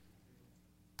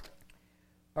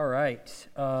All right.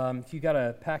 If you got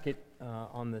a packet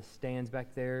on the stands back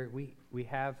there, we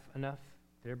have enough.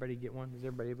 Did everybody get one? Is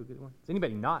everybody able to get one? Is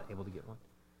anybody not able to get one?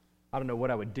 I don't know what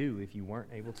I would do if you weren't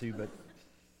able to,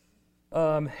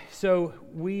 but so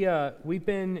we've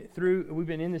been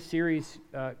in this series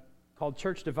called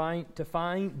Church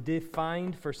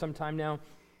Defined for some time now.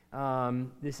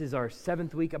 This is our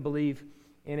 7th week, I believe,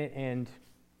 in it, and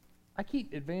I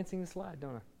keep advancing the slide,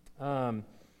 don't I?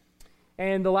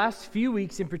 And the last few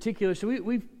weeks in particular, so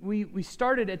we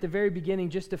started at the very beginning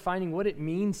just defining what it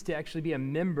means to actually be a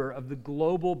member of the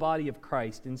global body of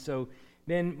Christ. And so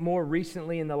then more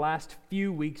recently in the last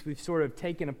few weeks, we've sort of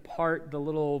taken apart the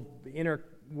little inner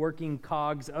working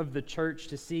cogs of the church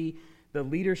to see the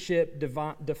leadership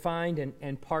defined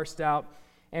and parsed out.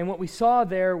 And what we saw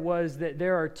there was that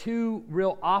there are two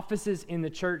real offices in the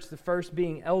church, the first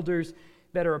being elders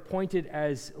that are appointed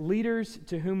as leaders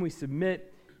to whom we submit.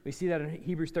 We see that in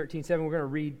Hebrews 13:7. We're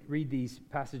going to read these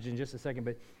passages in just a second.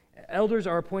 But elders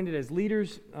are appointed as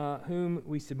leaders whom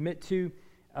we submit to.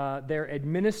 They're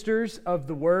administrators of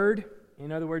the word.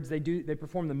 In other words, they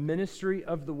perform the ministry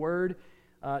of the word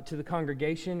to the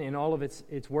congregation in all of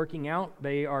its working out.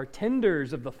 They are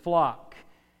tenders of the flock.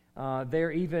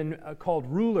 They're even called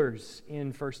rulers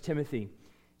in 1 Timothy.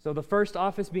 So the first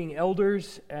office being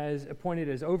elders, as appointed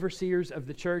as overseers of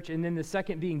the church, and then the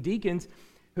second being deacons,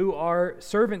 who are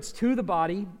servants to the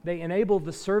body. They enable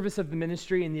the service of the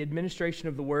ministry and the administration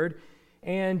of the word.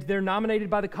 And they're nominated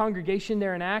by the congregation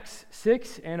there in Acts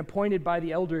 6 and appointed by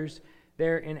the elders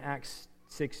there in Acts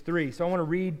 6:3. So I want to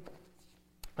read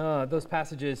those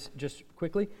passages just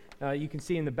quickly. You can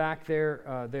see in the back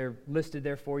there, they're listed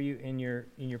there for you in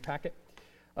your packet.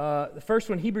 The first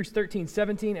one, Hebrews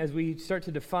 13:17, as we start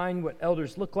to define what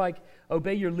elders look like.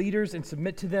 Obey your leaders and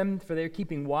submit to them, for they are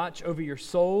keeping watch over your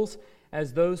souls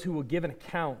as those who will give an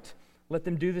account. Let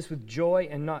them do this with joy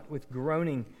and not with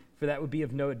groaning, for that would be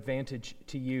of no advantage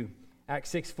to you. Acts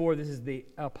 6:4, this is the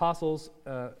apostles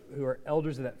who are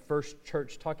elders of that first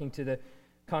church talking to the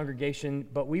congregation.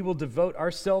 But we will devote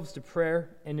ourselves to prayer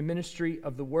and the ministry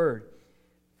of the word.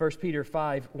 1 Peter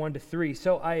 5:1-3.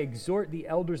 So I exhort the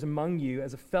elders among you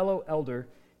as a fellow elder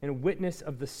and a witness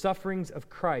of the sufferings of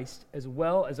Christ, as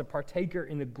well as a partaker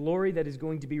in the glory that is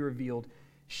going to be revealed.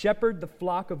 Shepherd the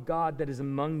flock of God that is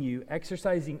among you,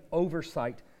 exercising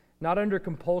oversight, not under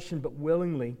compulsion, but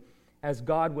willingly, as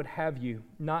God would have you,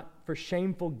 not for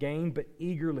shameful gain, but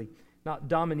eagerly, not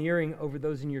domineering over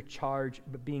those in your charge,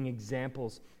 but being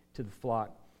examples to the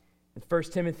flock. In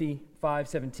 1 Timothy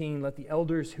 5:17, let the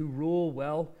elders who rule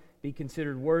well be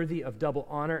considered worthy of double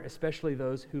honor, especially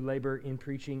those who labor in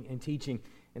preaching and teaching.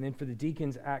 And then for the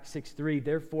deacons, Acts 6:3,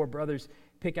 therefore, brothers,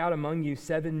 pick out among you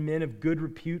 7 men of good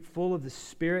repute, full of the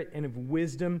Spirit and of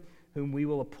wisdom, whom we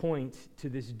will appoint to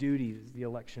this duty, the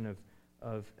election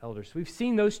of elders. So we've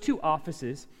seen those two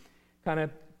offices kind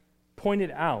of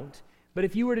pointed out. But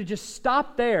if you were to just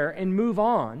stop there and move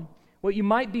on, what you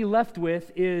might be left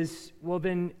with is, well,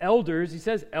 then elders, he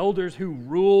says, elders who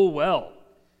rule well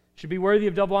should be worthy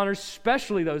of double honor,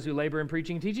 especially those who labor in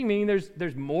preaching and teaching, meaning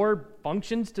there's more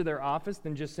functions to their office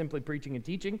than just simply preaching and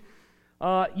teaching.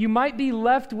 You might be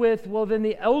left with, well, then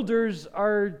the elders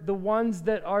are the ones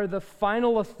that are the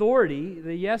final authority,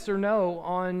 the yes or no,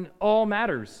 on all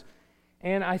matters.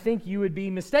 And I think you would be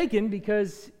mistaken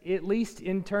because, at least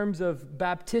in terms of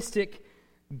Baptistic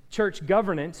church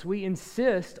governance, we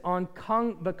insist on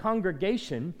the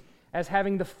congregation as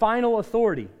having the final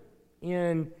authority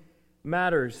in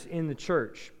matters in the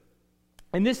church.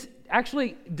 And this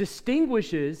actually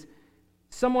distinguishes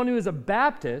someone who is a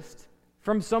Baptist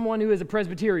from someone who is a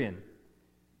Presbyterian.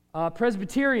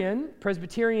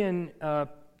 Presbyterian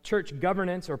church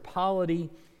governance or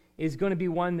polity is going to be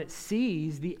one that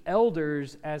sees the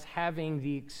elders as having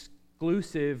the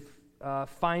exclusive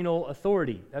final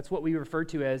authority. That's what we refer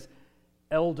to as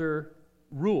elder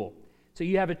rule. So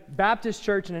you have a Baptist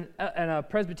church and a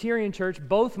Presbyterian church.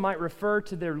 Both might refer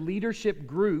to their leadership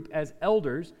group as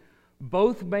elders.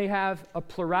 Both may have a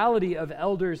plurality of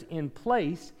elders in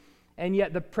place. And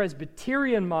yet the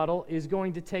Presbyterian model is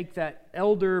going to take that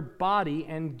elder body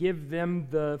and give them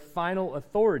the final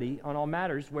authority on all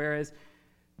matters, whereas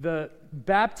the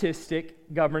Baptistic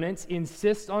governance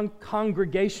insists on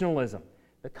congregationalism.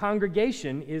 The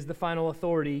congregation is the final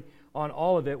authority on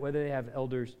all of it, whether they have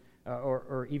elders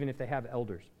or even if they have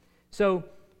elders. So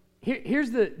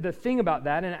here's the thing about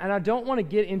that, and I don't want to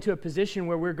get into a position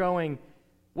where we're going,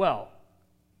 well,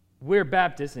 we're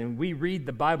Baptists and we read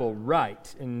the Bible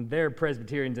right, and they're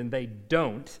Presbyterians and they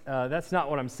don't. That's not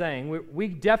what I'm saying. We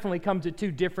definitely come to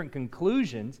two different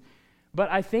conclusions, but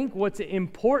I think what's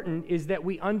important is that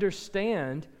we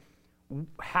understand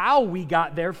how we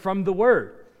got there from the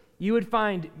Word. You would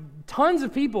find tons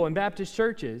of people in Baptist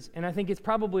churches, and I think it's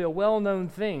probably a well-known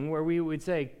thing where we would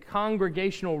say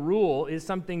congregational rule is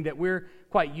something that we're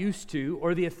quite used to,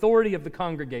 or the authority of the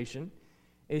congregation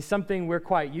is something we're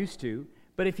quite used to.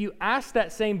 But if you ask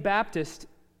that same Baptist,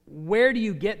 where do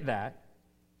you get that?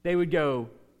 They would go,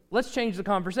 let's change the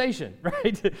conversation,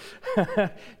 right?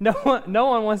 No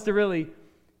one wants to really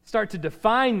start to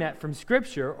define that from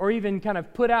Scripture or even kind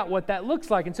of put out what that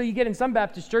looks like. And so you get in some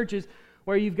Baptist churches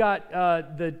where you've got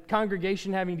the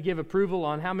congregation having to give approval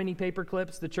on how many paper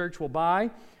clips the church will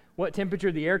buy, what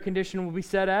temperature the air conditioner will be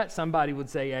set at. Somebody would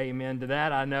say amen to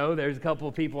that. I know there's a couple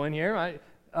of people in here. Right?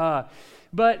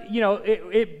 But,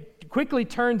 it quickly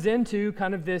turns into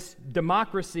kind of this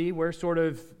democracy where sort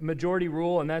of majority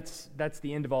rule, and that's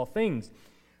the end of all things.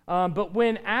 But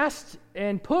when asked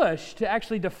and pushed to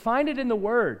actually define it in the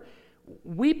Word,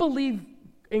 we believe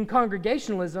in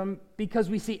congregationalism because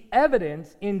we see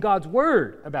evidence in God's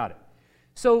Word about it.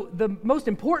 So the most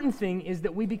important thing is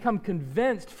that we become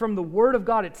convinced from the Word of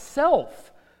God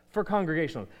itself for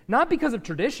congregationalism, not because of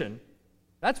tradition.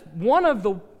 That's one of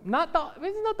the, it's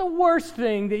not the worst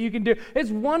thing that you can do.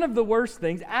 It's one of the worst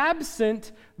things.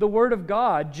 Absent the Word of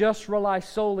God, just rely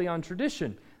solely on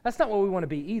tradition. That's not what we want to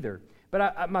be either.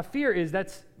 But my fear is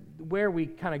that's where we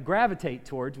kind of gravitate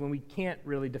towards when we can't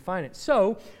really define it.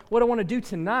 So what I want to do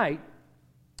tonight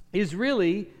is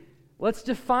really, let's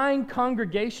define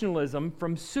congregationalism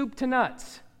from soup to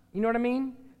nuts. You know what I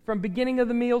mean? From beginning of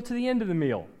the meal to the end of the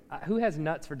meal. Who has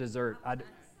nuts for dessert?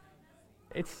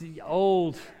 It's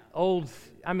old.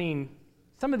 I mean,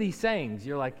 some of these sayings,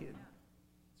 you're like, it's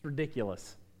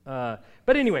ridiculous. But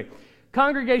anyway,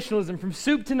 congregationalism from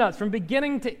soup to nuts, from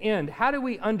beginning to end. How do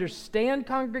we understand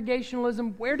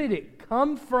congregationalism? Where did it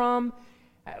come from?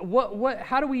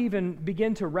 How do we even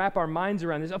begin to wrap our minds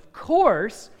around this? Of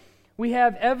course, we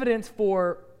have evidence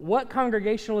for what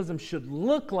congregationalism should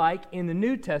look like in the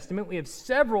New Testament. We have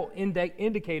several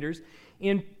indicators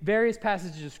in various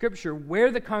passages of Scripture where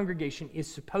the congregation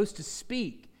is supposed to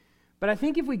speak. But I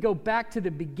think if we go back to the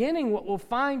beginning, what we'll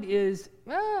find is,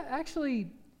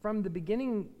 actually, from the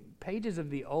beginning pages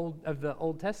of the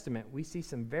Old Testament, we see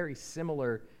some very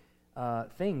similar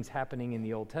things happening in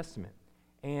the Old Testament,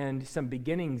 and some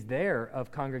beginnings there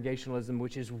of congregationalism,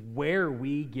 which is where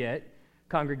we get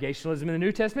congregationalism in the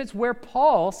New Testament. It's where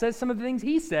Paul says some of the things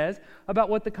he says about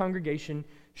what the congregation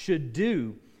should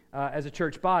do as a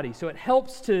church body. So it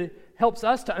helps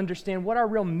us to understand what our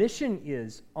real mission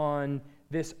is on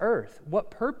this earth. What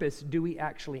purpose do we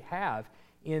actually have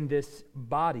in this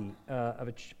body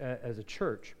as a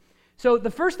church? So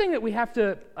the first thing that we have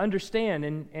to understand,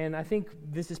 and I think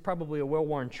this is probably a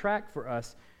well-worn track for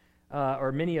us,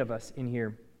 or many of us in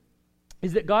here,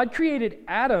 is that God created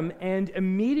Adam and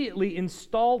immediately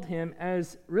installed him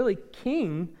as really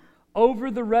king over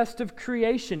the rest of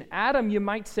creation. Adam, you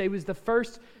might say, was the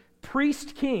first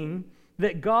priest king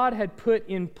that God had put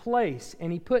in place,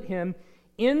 and he put him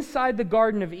inside the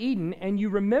Garden of Eden. And you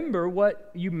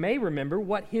may remember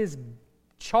what his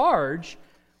charge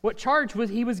was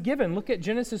he was given. Look at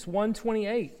Genesis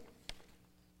 1:28.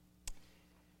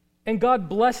 And God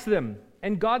blessed them,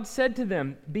 and God said to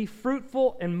them, "Be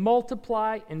fruitful and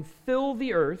multiply and fill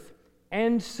the earth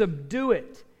and subdue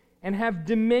it, and have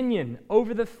dominion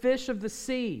over the fish of the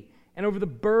sea and over the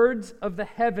birds of the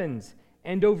heavens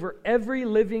and over every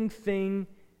living thing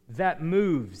that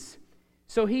moves."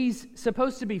 So he's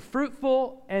supposed to be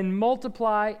fruitful and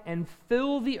multiply and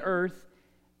fill the earth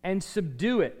and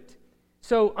subdue it.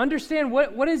 So understand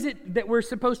what is it that we're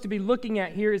supposed to be looking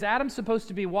at here? Is Adam supposed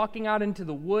to be walking out into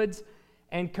the woods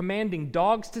and commanding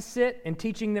dogs to sit and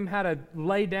teaching them how to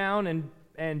lay down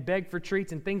and beg for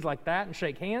treats and things like that and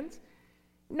shake hands?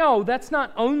 No, that's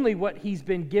not only what he's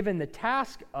been given the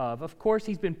task of. Of course,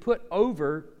 he's been put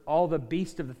over all the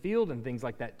beasts of the field and things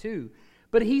like that too.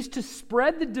 But he's to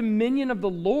spread the dominion of the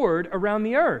Lord around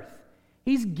the earth.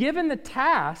 He's given the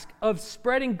task of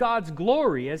spreading God's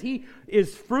glory. As he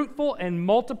is fruitful and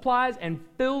multiplies and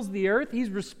fills the earth, he's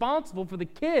responsible for the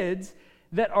kids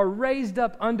that are raised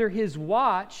up under his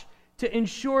watch to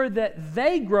ensure that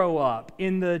they grow up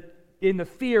in the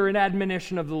fear and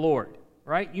admonition of the Lord.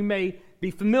 Right? You may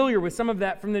be familiar with some of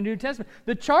that from the New Testament.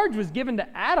 The charge was given to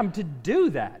Adam to do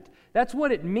that. That's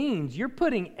what it means. You're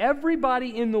putting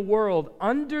everybody in the world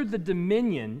under the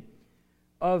dominion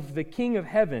of the King of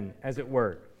Heaven, as it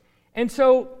were. And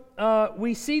so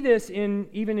we see this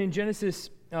even in Genesis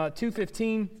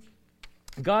 2:15.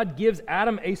 God gives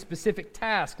Adam a specific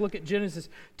task. Look at Genesis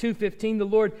 2:15. The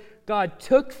Lord God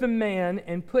took the man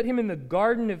and put him in the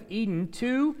Garden of Eden.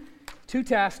 Two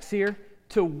tasks here: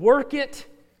 to work it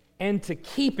and to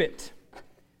keep it.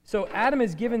 So Adam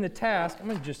is given the task. I'm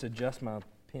going to just adjust my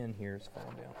pen here. It's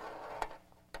falling down.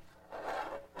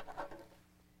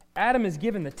 Adam is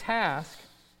given the task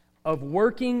of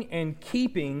working and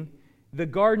keeping the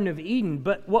Garden of Eden.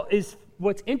 But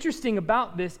what's interesting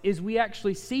about this is we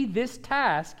actually see this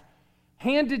task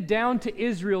handed down to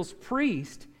Israel's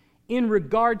priest in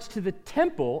regards to the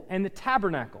temple and the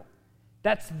tabernacle.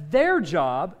 That's their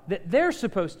job that they're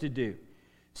supposed to do.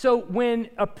 So when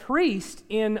a priest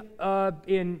in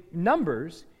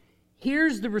Numbers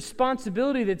hears the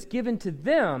responsibility that's given to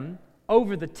them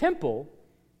over the temple,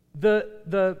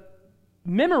 the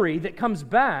memory that comes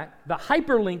back, the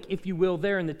hyperlink, if you will,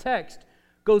 there in the text,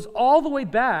 goes all the way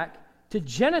back to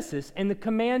Genesis and the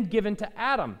command given to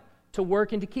Adam to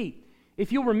work and to keep.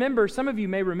 If you'll remember, some of you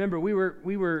may remember, we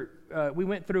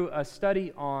went through a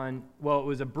study on, well, it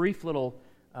was a brief little,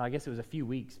 I guess it was a few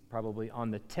weeks probably,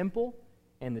 on the temple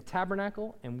and the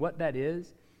tabernacle and what that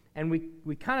is. And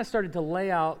we kind of started to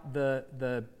lay out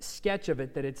the sketch of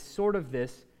it, that it's sort of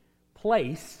this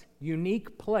place,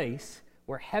 unique place,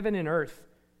 where heaven and earth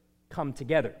come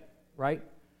together, right?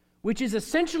 Which is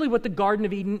essentially what the Garden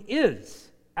of Eden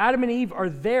is. Adam and Eve are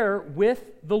there with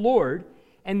the Lord,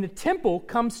 and the temple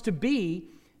comes to be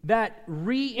that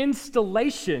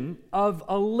reinstallation of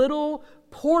a little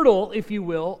portal, if you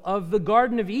will, of the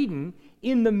Garden of Eden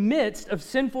in the midst of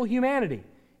sinful humanity.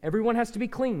 Everyone has to be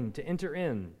clean to enter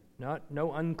in.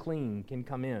 No unclean can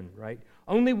come in, right?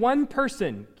 Only one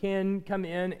person can come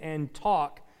in and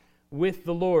talk with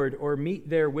the Lord or meet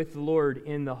there with the Lord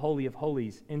in the Holy of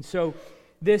Holies. And so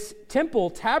this temple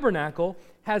tabernacle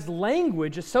has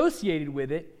language associated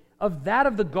with it of that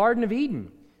of the Garden of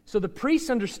Eden. So the priest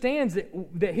understands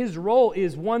that his role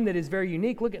is one that is very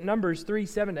unique. Look at Numbers 3,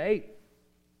 7-8.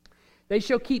 They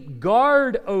shall keep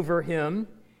guard over him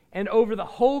and over the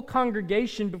whole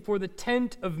congregation before the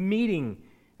tent of meeting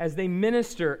as they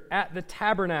minister at the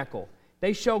tabernacle.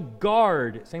 They shall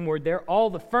guard, same word there, all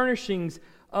the furnishings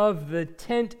of the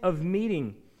tent of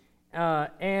meeting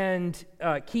and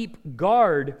keep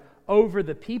guard over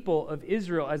the people of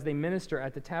Israel as they minister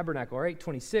at the tabernacle. All right,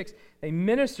 26, they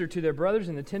minister to their brothers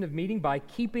in the tent of meeting by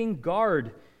keeping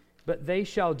guard, but they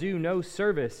shall do no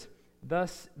service.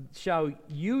 Thus shall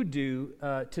you do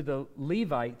to the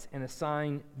Levites and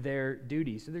assign their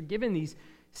duties. So they're given these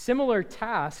similar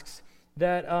tasks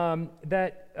that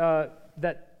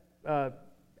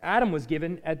Adam was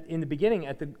given in the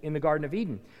beginning in the Garden of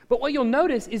Eden. But what you'll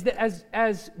notice is that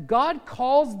as God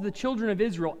calls the children of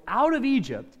Israel out of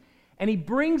Egypt and he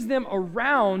brings them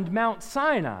around Mount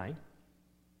Sinai,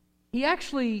 he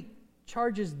actually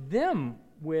charges them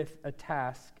with a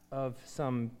task of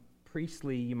some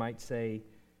priestly, you might say,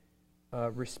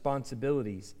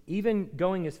 responsibilities, even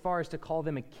going as far as to call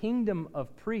them a kingdom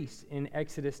of priests in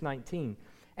Exodus 19.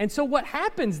 And so what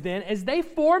happens then is they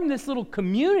form this little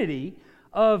community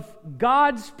of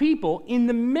God's people in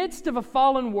the midst of a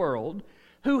fallen world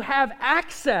who have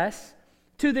access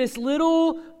to this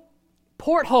little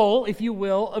porthole, if you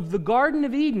will, of the Garden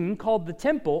of Eden called the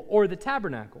temple or the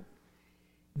tabernacle.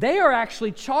 They are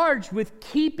actually charged with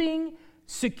keeping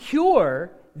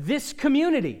secure this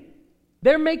community.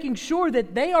 They're making sure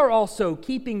that they are also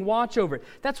keeping watch over it.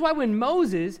 That's why when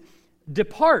Moses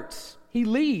departs, he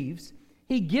leaves,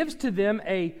 he gives to them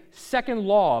a second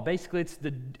law. Basically, it's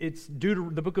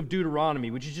the book of Deuteronomy,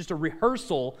 which is just a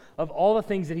rehearsal of all the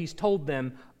things that he's told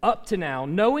them up to now,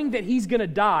 knowing that he's going to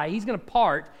die, he's going to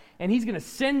part, and he's going to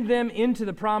send them into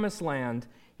the promised land.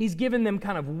 He's given them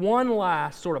kind of one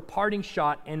last sort of parting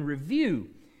shot and review.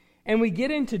 And we get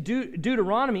into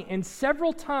Deuteronomy, and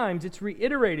several times it's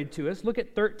reiterated to us. Look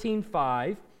at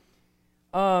 13:5.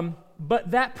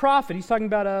 But that prophet, he's talking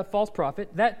about a false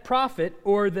prophet, that prophet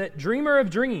or that dreamer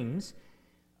of dreams,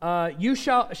 you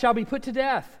shall be put to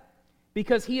death,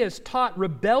 because he has taught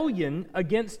rebellion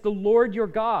against the Lord your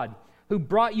God, who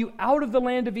brought you out of the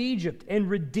land of Egypt and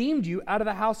redeemed you out of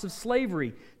the house of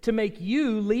slavery, to make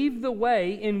you leave the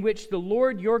way in which the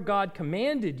Lord your God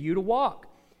commanded you to walk.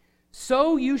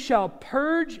 So you shall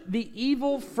purge the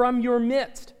evil from your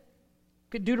midst.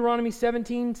 Look at Deuteronomy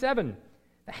 17:7.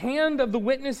 The hand of the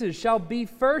witnesses shall be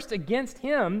first against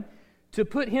him to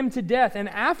put him to death, and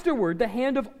afterward the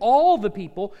hand of all the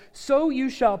people. So you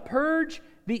shall purge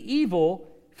the evil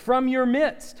from your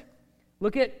midst.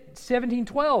 Look at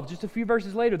 17:12, just a few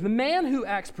verses later. The man who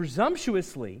acts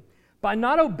presumptuously by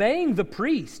not obeying the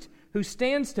priest who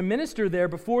stands to minister there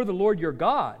before the Lord your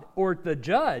God, or the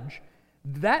judge,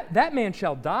 that man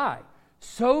shall die.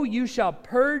 So you shall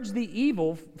purge the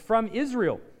evil from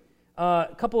Israel.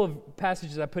 A couple of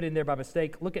passages I put in there by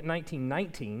mistake. Look at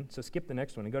 19:19. So skip the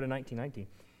next one and go to 19:19.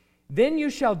 Then you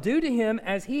shall do to him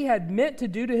as he had meant to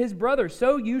do to his brother.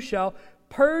 So you shall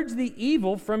purge the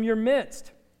evil from your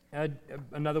midst.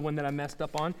 Another one that I messed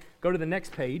up on. Go to the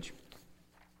next page.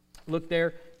 Look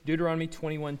there, Deuteronomy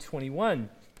 21:21.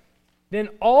 Then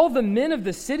all the men of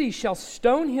the city shall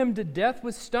stone him to death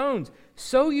with stones.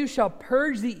 So you shall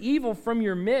purge the evil from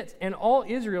your midst, and all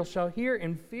Israel shall hear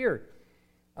and fear.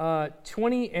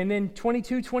 20 and then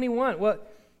 22:21. Well,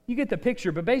 you get the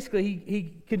picture, but basically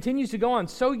he continues to go on.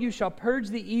 So you shall purge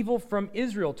the evil from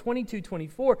Israel.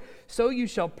 22:24. So you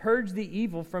shall purge the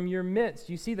evil from your midst.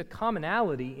 You see the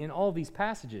commonality in all these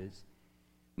passages.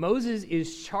 Moses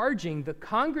is charging the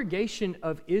congregation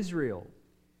of Israel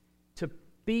to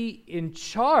be in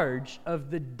charge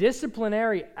of the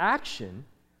disciplinary action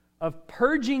of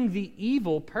purging the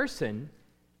evil person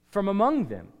from among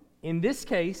them. In this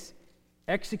case,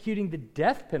 executing the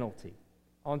death penalty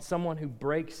on someone who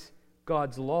breaks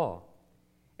God's law.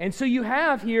 And so you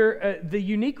have here the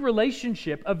unique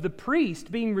relationship of the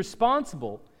priest being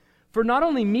responsible for not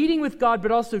only meeting with God,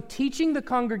 but also teaching the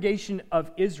congregation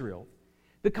of Israel.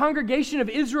 The congregation of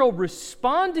Israel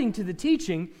responding to the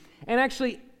teaching and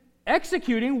actually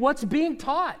executing what's being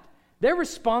taught. They're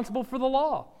responsible for the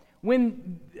law.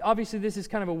 When, obviously this is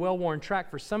kind of a well-worn track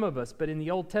for some of us, but in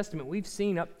the Old Testament we've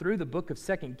seen up through the book of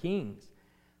 2 Kings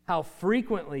how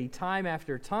frequently, time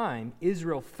after time,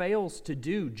 Israel fails to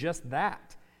do just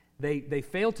that. They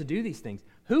fail to do these things.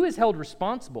 Who is held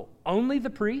responsible? Only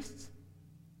the priests?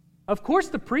 Of course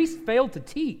the priests failed to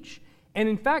teach, and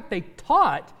in fact they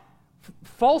taught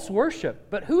false worship,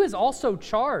 but who is also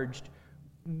charged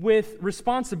with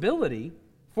responsibility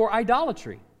for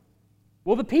idolatry?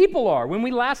 Well, the people are. When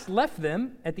we last left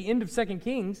them at the end of 2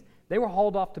 Kings, they were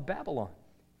hauled off to Babylon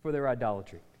for their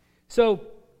idolatry. So,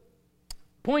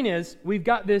 point is, we've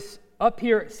got this up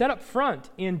here set up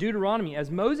front in Deuteronomy. As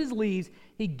Moses leaves,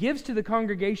 he gives to the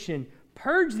congregation,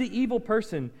 purge the evil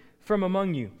person from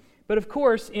among you. But of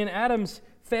course, in Adam's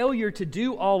failure to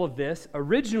do all of this,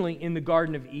 originally in the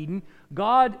Garden of Eden,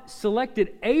 God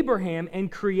selected Abraham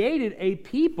and created a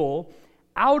people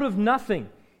out of nothing.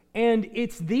 And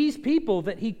it's these people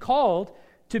that he called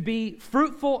to be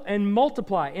fruitful and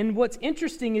multiply. And what's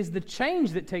interesting is the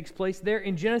change that takes place there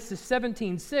in Genesis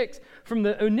 17:6 from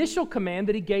the initial command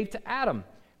that he gave to Adam.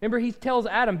 Remember, he tells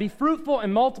Adam, be fruitful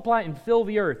and multiply and fill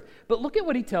the earth. But look at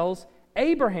what he tells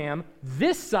Abraham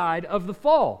this side of the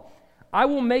fall. I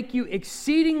will make you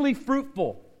exceedingly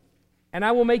fruitful, and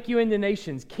I will make you into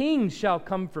nations. Kings shall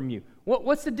come from you.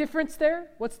 What's the difference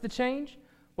there? What's the change?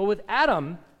 Well, with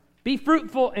Adam, be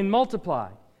fruitful and multiply.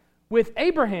 With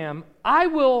Abraham, I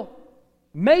will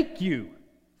make you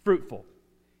fruitful.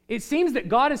 It seems that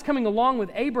God is coming along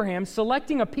with Abraham,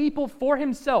 selecting a people for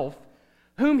himself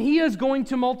whom he is going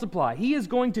to multiply. He is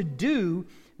going to do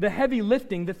the heavy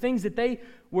lifting, the things that they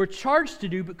were charged to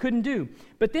do but couldn't do.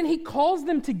 But then he calls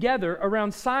them together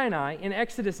around Sinai in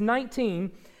Exodus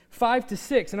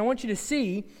 19:5-6. And I want you to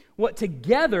see what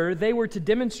together they were to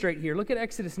demonstrate here. Look at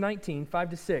Exodus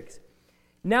 19:5-6.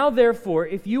 Now therefore,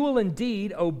 if you will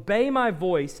indeed obey my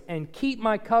voice and keep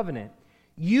my covenant,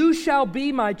 you shall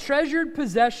be my treasured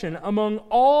possession among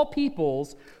all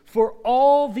peoples, for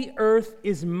all the earth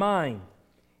is mine.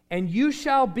 And you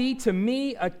shall be to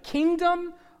me a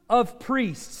kingdom of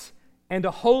priests and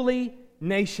a holy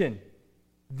nation.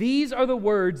 These are the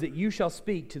words that you shall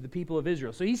speak to the people of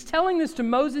Israel. So he's telling this to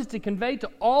Moses to convey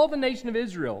to all the nation of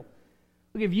Israel.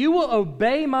 Look, if you will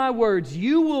obey my words,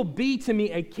 you will be to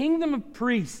me a kingdom of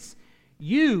priests.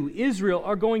 You, Israel,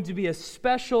 are going to be a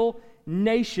special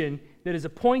nation that is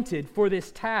appointed for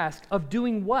this task of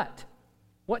doing what?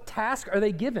 What task are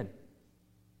they given?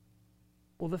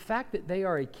 Well, the fact that they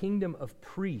are a kingdom of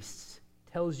priests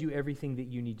tells you everything that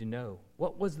you need to know.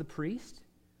 What was the priest?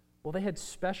 Well, they had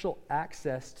special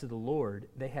access to the Lord.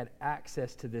 They had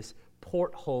access to this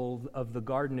porthole of the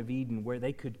Garden of Eden where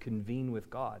they could convene with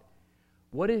God.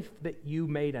 What if that you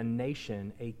made a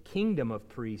nation, a kingdom of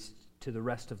priests to the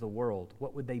rest of the world?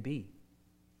 What would they be?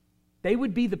 They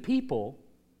would be the people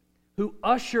who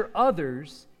usher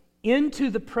others into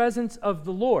the presence of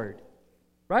the Lord,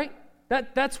 right?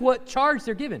 That's what charge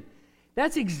they're given.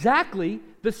 That's exactly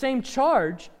the same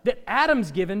charge that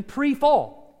Adam's given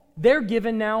pre-fall. They're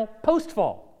given now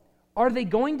post-fall. Are they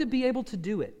going to be able to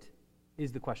do it,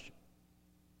 is the question.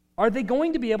 Are they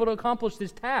going to be able to accomplish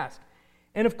this task?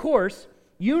 And of course,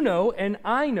 you know and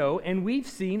I know, and we've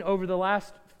seen over the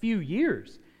last few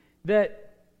years,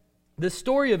 that the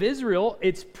story of Israel,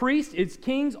 its priests, its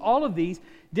kings, all of these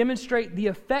demonstrate the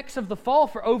effects of the fall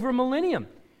for over a millennium.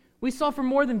 We saw for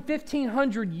more than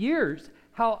 1,500 years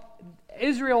how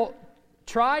Israel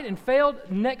tried and failed.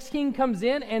 Next king comes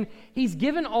in, and he's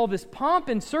given all this pomp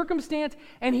and circumstance,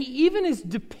 and he even is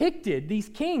depicted, these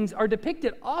kings are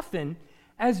depicted often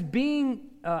as being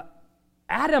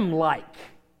Adam-like.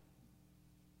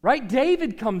 Right?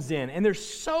 David comes in, and there's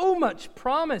so much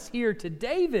promise here to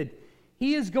David.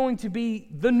 He is going to be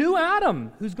the new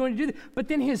Adam who's going to do this. But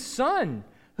then his son,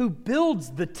 who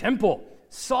builds the temple,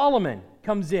 Solomon,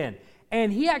 comes in.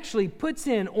 And he actually puts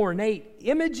in ornate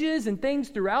images and things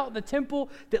throughout the temple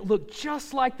that look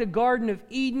just like the Garden of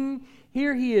Eden.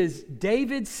 Here he is,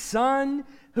 David's son,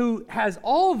 who has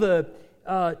all the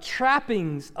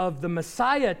trappings of the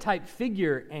Messiah-type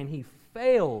figure, and he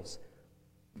fails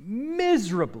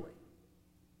miserably.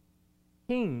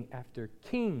 King after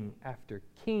king after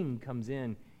king comes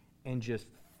in and just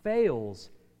fails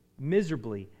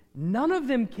miserably. None of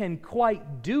them can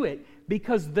quite do it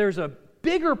because there's a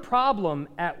bigger problem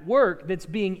at work that's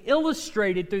being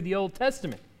illustrated through the Old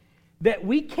Testament. That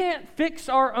we can't fix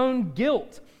our own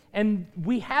guilt, and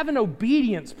we have an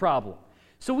obedience problem.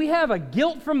 So we have a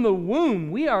guilt from the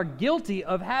womb. We are guilty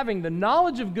of having the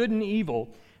knowledge of good and evil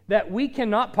that we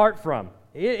cannot part from.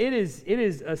 It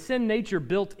is a sin nature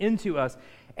built into us.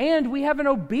 And we have an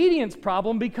obedience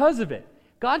problem because of it.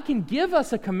 God can give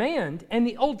us a command, and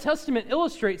the Old Testament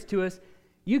illustrates to us,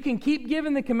 you can keep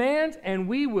giving the command, and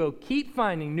we will keep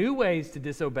finding new ways to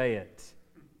disobey it.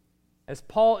 As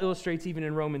Paul illustrates even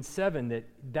in Romans 7,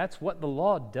 that's what the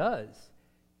law does.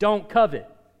 Don't covet.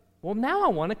 Well, now I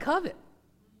want to covet.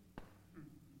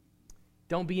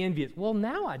 Don't be envious. Well,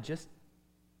 now I just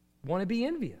want to be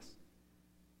envious.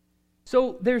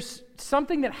 So there's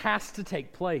something that has to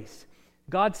take place.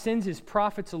 God sends his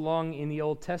prophets along in the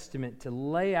Old Testament to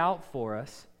lay out for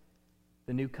us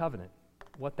the new covenant,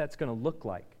 what that's going to look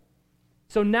like.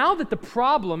 So now that the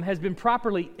problem has been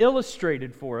properly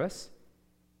illustrated for us,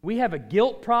 we have a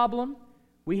guilt problem,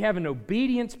 we have an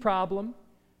obedience problem.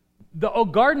 The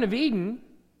Garden of Eden,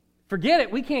 forget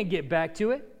it, we can't get back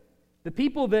to it. The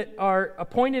people that are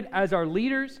appointed as our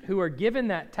leaders who are given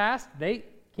that task, they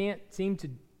can't seem to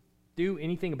do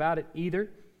anything about it either.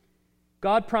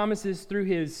 God promises through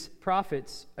his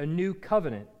prophets a new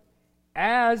covenant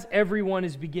as everyone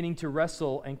is beginning to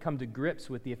wrestle and come to grips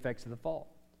with the effects of the fall.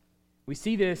 We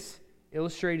see this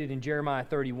illustrated in Jeremiah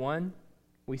 31.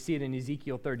 We see it in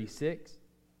Ezekiel 36.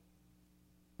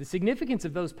 The significance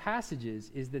of those passages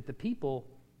is that the people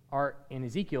are, in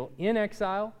Ezekiel, in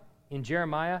exile, in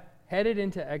Jeremiah, headed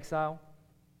into exile,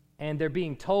 and they're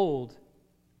being told,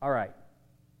 all right,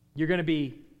 you're going to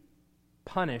be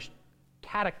punished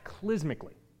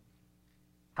cataclysmically.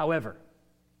 However,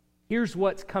 here's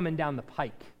what's coming down the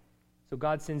pike. So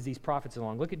God sends these prophets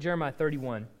along. Look at Jeremiah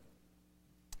 31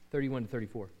 to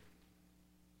 34.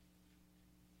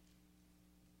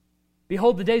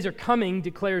 Behold, the days are coming,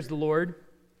 declares the Lord,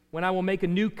 when I will make a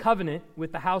new covenant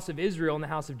with the house of Israel and the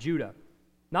house of Judah.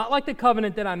 Not like the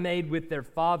covenant that I made with their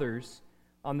fathers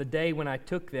on the day when I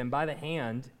took them by the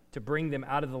hand to bring them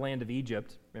out of the land of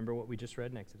Egypt. Remember what we just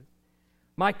read in Exodus?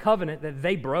 My covenant that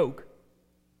they broke,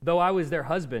 though I was their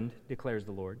husband, declares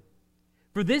the Lord.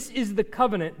 For this is the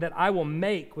covenant that I will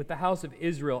make with the house of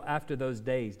Israel after those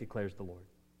days, declares the Lord.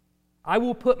 I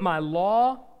will put my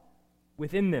law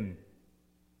within them,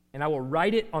 and I will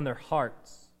write it on their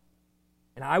hearts.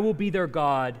 And I will be their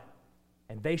God,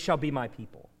 and they shall be my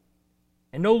people.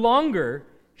 And no longer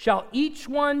shall each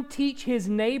one teach his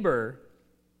neighbor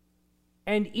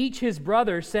and each his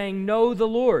brother, saying, Know the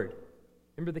Lord.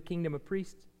 Remember the kingdom of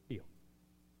priests? Deal.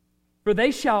 For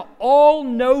they shall all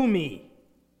know me,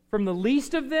 from the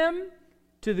least of them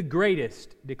to the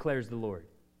greatest, declares the Lord.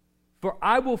 For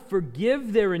I will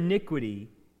forgive their iniquity,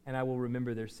 and I will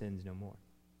remember their sins no more.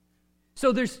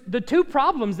 So there's the two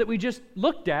problems that we just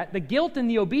looked at, the guilt and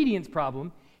the obedience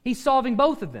problem. He's solving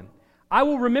both of them. I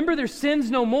will remember their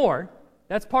sins no more.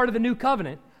 That's part of the new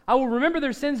covenant. I will remember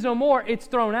their sins no more. It's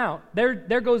thrown out.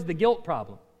 There goes the guilt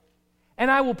problem. And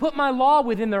I will put my law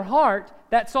within their heart.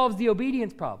 That solves the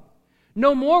obedience problem.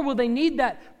 No more will they need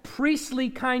that priestly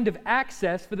kind of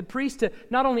access for the priest to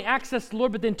not only access the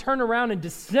Lord, but then turn around and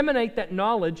disseminate that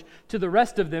knowledge to the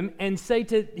rest of them and say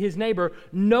to his neighbor,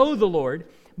 Know the Lord.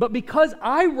 But because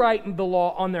I write the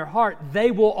law on their heart,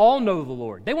 they will all know the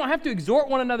Lord. They won't have to exhort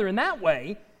one another in that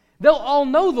way. They'll all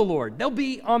know the Lord. They'll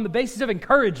be on the basis of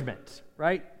encouragement,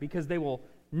 right? Because they will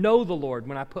know the Lord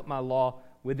when I put my law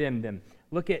within them.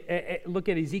 Look at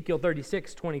Ezekiel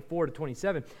 36, 24 to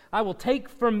 27. I will take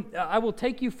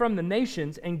you from the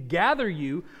nations and gather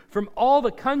you from all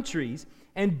the countries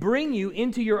and bring you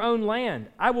into your own land.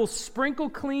 I will sprinkle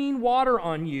clean water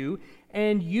on you,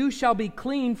 and you shall be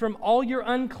clean from all your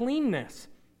uncleanness.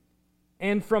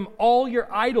 And from all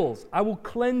your idols I will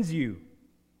cleanse you.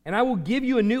 And I will give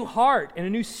you a new heart and a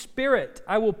new spirit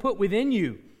I will put within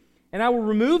you. And I will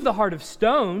remove the heart of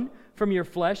stone from your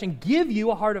flesh and give you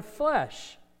a heart of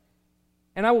flesh.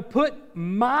 And I will put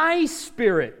my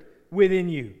spirit within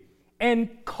you and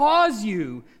cause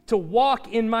you to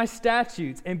walk in my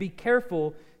statutes and be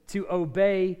careful to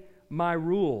obey my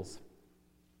rules.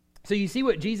 So you see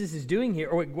what Jesus is doing here,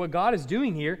 or what God is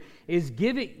doing here, is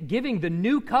giving the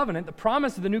new covenant, the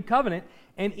promise of the new covenant,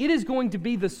 and it is going to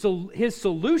be his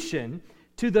solution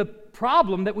to the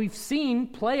problem that we've seen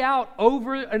play out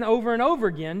over and over and over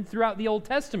again throughout the Old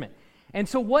Testament. And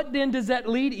so what then does that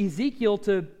lead Ezekiel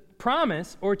to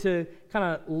promise or to kind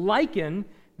of liken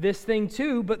this thing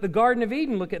to? But the Garden of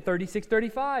Eden, look at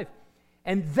 36-35.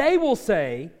 And they will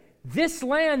say, this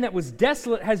land that was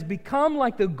desolate has become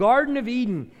like the Garden of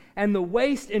Eden, and the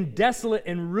waste and desolate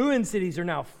and ruined cities are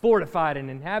now fortified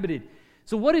and inhabited.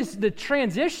 So what is the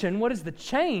transition? What is the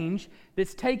change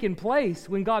that's taken place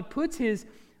when God puts his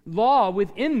law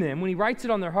within them, when he writes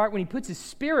it on their heart, when he puts his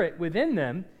spirit within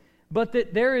them, but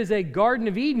that there is a Garden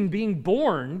of Eden being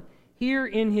born here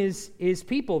in his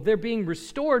people. They're being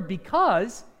restored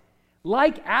because,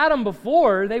 like Adam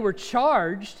before, they were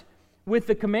charged with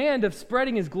the command of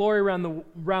spreading his glory around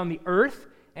the earth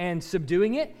and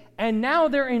subduing it, and now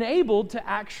they're enabled to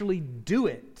actually do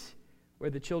it,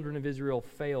 where the children of Israel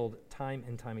failed time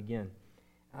and time again.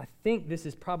 I think this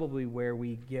is probably where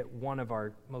we get one of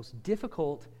our most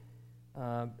difficult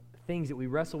things that we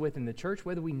wrestle with in the church,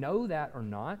 whether we know that or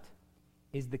not,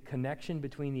 is the connection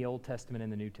between the Old Testament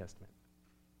and the New Testament.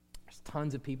 There's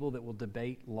tons of people that will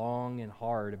debate long and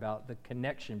hard about the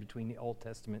connection between the Old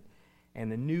Testament and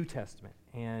the New Testament.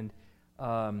 And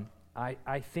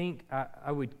I think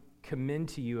I would commend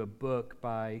to you a book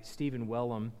by Stephen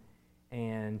Wellum,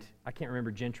 and I can't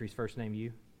remember Gentry's first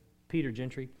name. Peter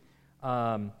Gentry.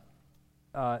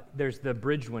 There's the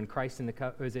bridged one, Christ in the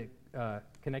Covenant. Is it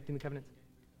Connecting the Covenants?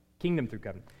 Kingdom Through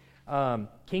Covenant.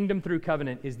 Kingdom Through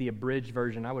Covenant is the abridged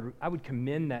version. I would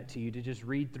commend that to you to just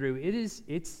read through.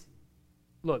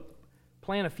 Look,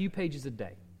 plan a few pages a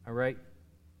day, all right?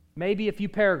 Maybe a few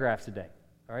paragraphs a day,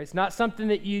 all right? It's not something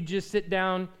that you just sit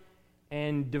down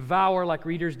and devour like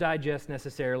Reader's Digest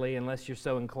necessarily, unless you're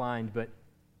so inclined. But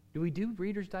do we do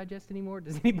Reader's Digest anymore?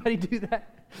 Does anybody do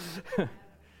that?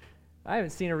 I haven't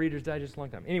seen a Reader's Digest in a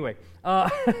long time. Anyway,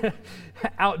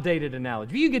 outdated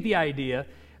analogy. You get the idea.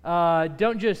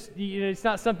 Don't just, it's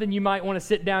not something you might want to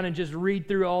sit down and just read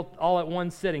through all at one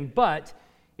sitting, but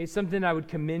it's something I would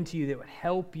commend to you that would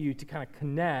help you to kind of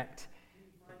connect.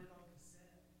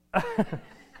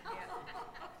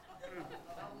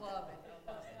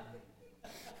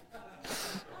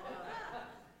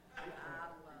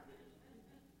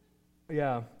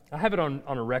 Yeah, I have it on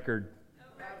a record.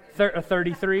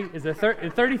 33? Is it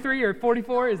 33 or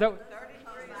 44? Is that? 33.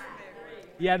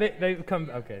 Yeah, they've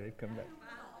come. Okay, they've come back.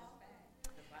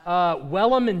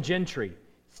 Wellum and Gentry,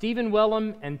 Stephen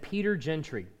Wellum and Peter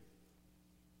Gentry.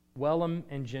 Wellum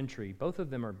and Gentry, both of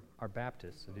them are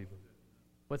Baptists.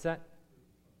 What's that?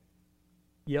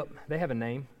 Yep, they have a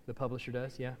name. The publisher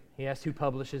does. Yeah, he asked who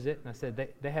publishes it, and I said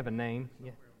they have a name.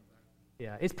 Yeah,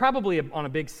 yeah. It's probably on a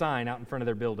big sign out in front of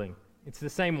their building. It's the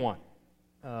same one,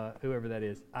 whoever that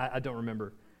is. I don't remember,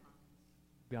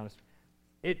 to be honest.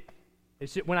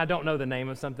 It's just, when I don't know the name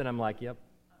of something, I'm like, yep,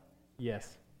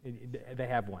 yes, they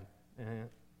have one.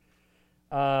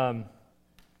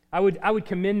 I would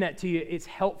commend that to you. It's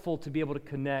helpful to be able to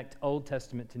connect Old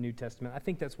Testament to New Testament. I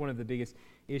think that's one of the biggest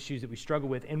issues that we struggle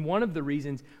with, and one of the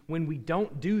reasons when we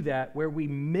don't do that, where we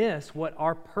miss what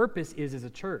our purpose is as a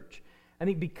church. I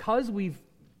think because we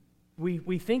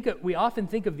often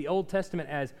think of the Old Testament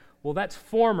as, well, that's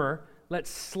former. Let's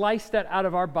slice that out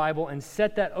of our Bible and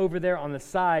set that over there on the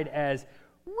side as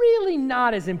really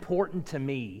not as important to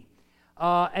me.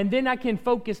 And then I can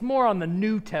focus more on the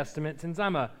New Testament since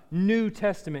I'm a New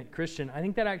Testament Christian. I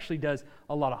think that actually does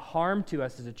a lot of harm to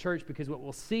us as a church, because what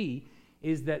we'll see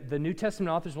is that the New Testament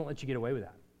authors won't let you get away with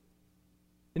that.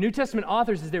 The New Testament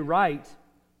authors, as they write,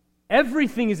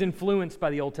 everything is influenced by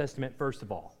the Old Testament first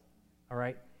of all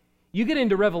right? You get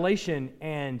into Revelation,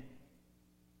 and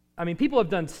I mean, people have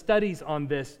done studies on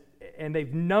this, and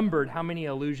they've numbered how many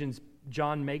allusions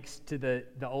John makes to the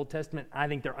Old Testament. I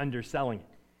think they're underselling it.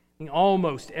 I mean,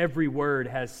 almost every word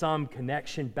has some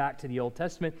connection back to the Old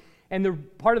Testament.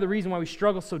 And part of the reason why we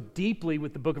struggle so deeply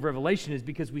with the book of Revelation is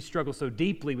because we struggle so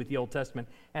deeply with the Old Testament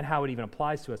and how it even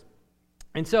applies to us.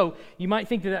 And so you might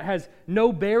think that has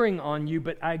no bearing on you,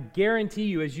 but I guarantee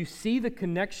you, as you see the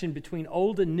connection between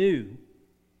old and new,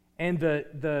 and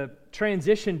the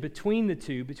transition between the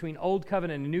two, between Old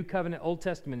Covenant and New Covenant, Old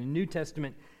Testament and New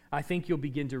Testament, I think you'll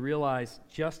begin to realize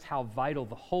just how vital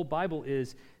the whole Bible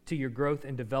is to your growth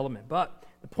and development. But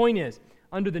the point is,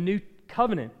 under the new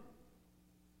covenant,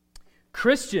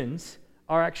 Christians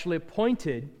are actually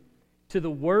appointed to the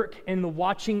work and the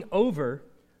watching over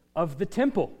of the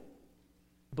temple,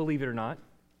 believe it or not.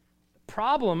 The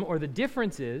problem or the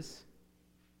difference is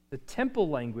the temple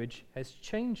language has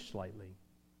changed slightly,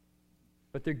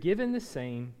 but they're given the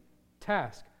same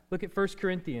task. Look at 1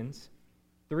 Corinthians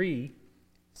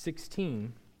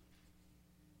 3:16.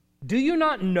 Do you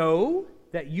not know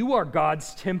that you are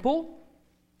God's temple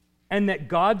and that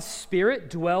God's Spirit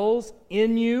dwells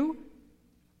in you?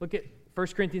 Look at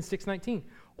 1 Corinthians 6:19.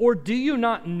 Or do you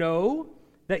not know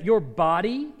that your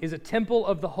body is a temple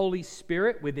of the Holy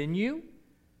Spirit within you,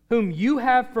 whom you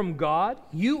have from God?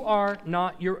 You are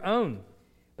not your own.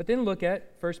 But then look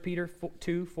at 1 Peter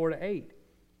 2:4-8.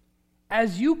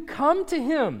 As you come to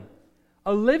him,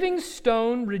 a living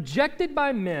stone rejected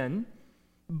by men,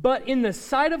 but in the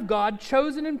sight of God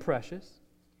chosen and precious,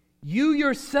 you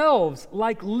yourselves,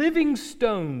 like living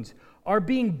stones, are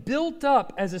being built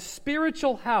up as a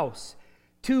spiritual house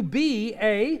to be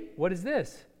a, what is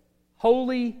this?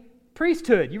 Holy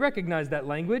priesthood. You recognize that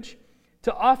language.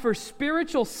 To offer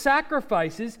spiritual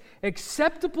sacrifices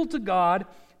acceptable to God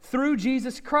through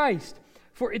Jesus Christ.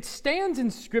 For it stands in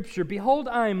Scripture, behold,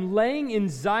 I am laying in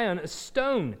Zion a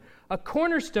stone, a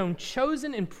cornerstone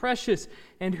chosen and precious,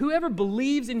 and whoever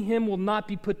believes in him will not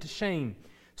be put to shame.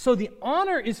 So the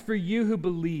honor is for you who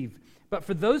believe. But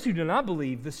for those who do not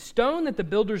believe, the stone that the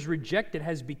builders rejected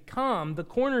has become the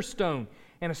cornerstone,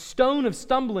 and a stone of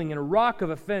stumbling and a rock of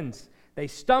offense. They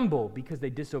stumble because they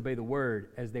disobey the word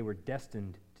as they were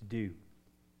destined to do.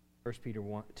 1 Peter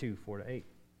 2:4-8.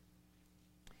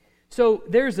 So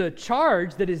there's a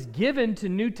charge that is given to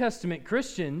New Testament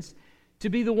Christians to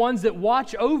be the ones that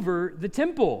watch over the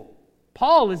temple.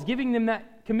 Paul is giving them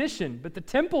that commission, but the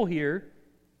temple here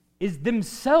is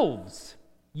themselves.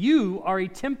 You are a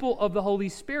temple of the Holy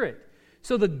Spirit.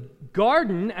 So the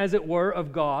garden, as it were,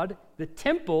 of God, the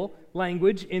temple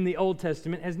language in the Old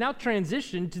Testament, has now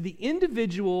transitioned to the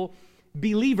individual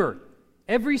believer.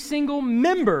 Every single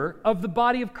member of the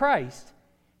body of Christ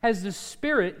has the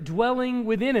Spirit dwelling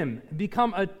within him,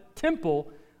 become a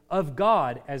temple of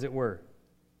God, as it were.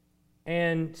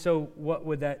 And so what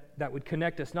would that would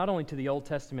connect us not only to the Old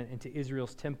Testament and to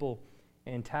Israel's temple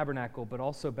and tabernacle, but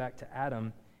also back to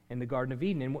Adam and the Garden of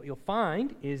Eden. And what you'll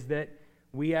find is that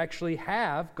we actually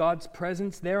have God's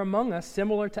presence there among us,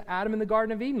 similar to Adam in the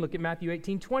Garden of Eden. Look at Matthew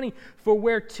 18:20. For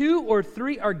where 2 or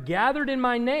 3 are gathered in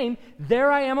my name, there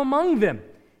I am among them.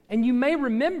 And you may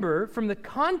remember from the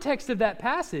context of that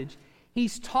passage,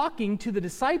 he's talking to the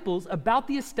disciples about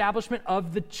the establishment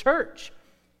of the church.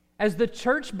 As the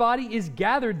church body is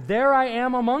gathered, there I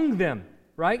am among them,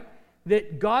 right?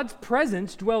 That God's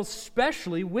presence dwells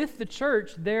specially with the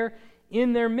church there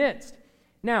in their midst.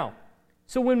 Now,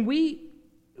 so when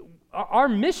our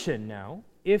mission now,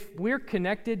 if we're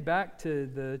connected back to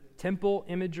the temple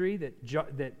imagery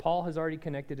that Paul has already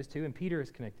connected us to and Peter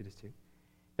has connected us to,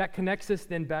 that connects us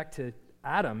then back to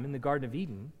Adam in the Garden of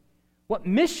Eden. What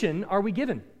mission are we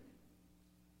given?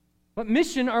 What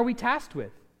mission are we tasked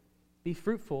with? Be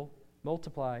fruitful,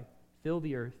 multiply, fill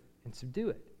the earth, and subdue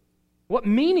it. What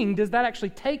meaning does that actually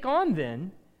take on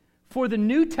then for the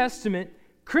New Testament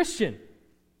Christian?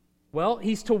 Well,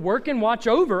 he's to work and watch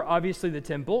over, obviously, the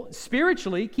temple.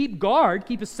 Spiritually, keep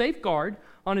a safeguard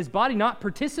on his body, not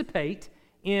participate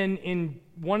in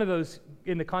one of those,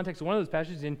 in the context of one of those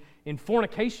passages, in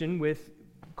fornication with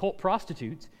cult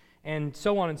prostitutes, and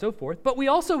so on and so forth. But we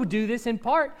also do this in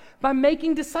part by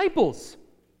making disciples.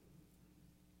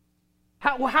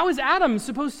 How is Adam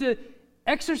supposed to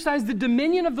exercise the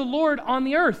dominion of the Lord on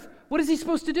the earth? What is he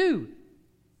supposed to do?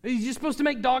 Is he just supposed to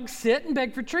make dogs sit and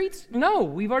beg for treats? No,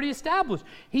 we've already established.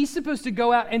 He's supposed to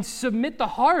go out and submit the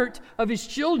heart of his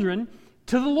children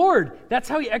to the Lord. That's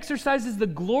how he exercises the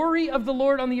glory of the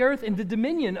Lord on the earth and the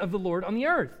dominion of the Lord on the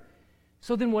earth.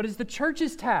 So then what is the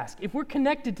church's task? If we're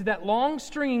connected to that long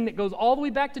string that goes all the way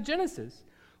back to Genesis,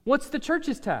 what's the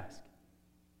church's task?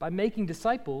 By making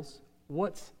disciples,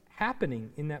 what's happening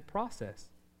in that process?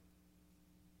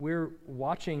 We're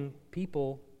watching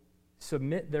people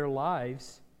submit their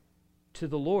lives to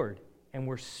the Lord, and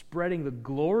we're spreading the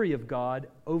glory of God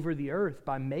over the earth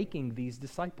by making these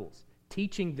disciples,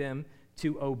 teaching them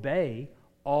to obey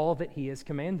all that he has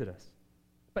commanded us.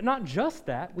 But not just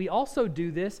that, we also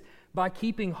do this by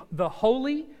keeping the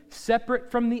holy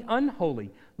separate from the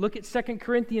unholy. Look at 2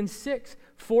 Corinthians 6,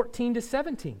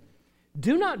 14-17.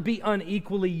 Do not be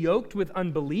unequally yoked with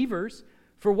unbelievers,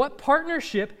 for what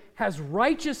partnership has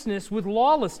righteousness with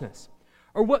lawlessness?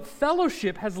 Or what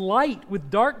fellowship has light with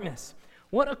darkness?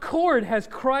 What accord has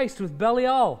Christ with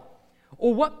Belial?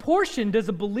 Or what portion does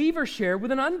a believer share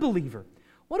with an unbeliever?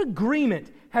 What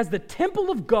agreement has the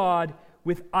temple of God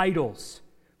with idols?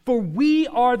 For we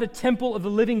are the temple of the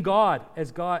living God.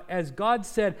 As God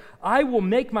said, I will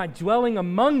make my dwelling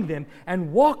among them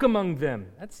and walk among them.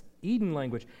 That's Eden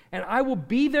language. And I will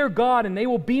be their God and they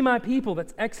will be my people.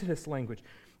 That's Exodus language.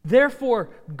 Therefore,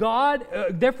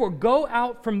 go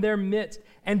out from their midst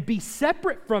and be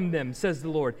separate from them, says the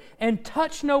Lord, and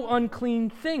touch no unclean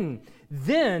thing.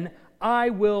 Then I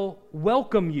will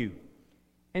welcome you.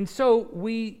 And so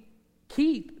we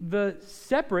keep the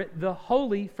separate, the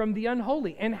holy from the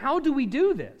unholy. And how do we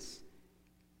do this?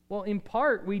 Well, in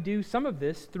part, we do some of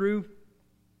this through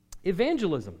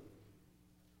evangelism.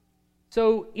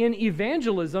 So in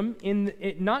evangelism,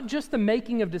 not just the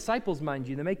making of disciples, mind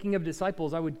you, the making of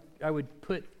disciples I would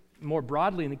put more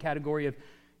broadly in the category of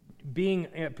being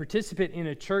a participant in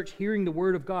a church, hearing the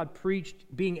Word of God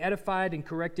preached, being edified and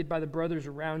corrected by the brothers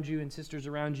around you and sisters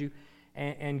around you,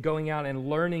 and going out and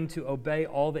learning to obey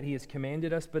all that He has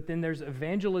commanded us. But then there's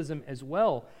evangelism as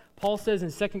well. Paul says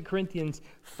in 2 Corinthians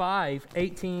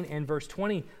 5:18 and verse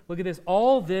 20, look at this,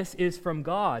 all this is from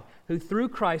God, who through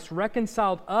Christ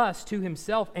reconciled us to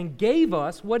Himself and gave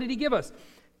us, what did He give us?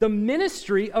 The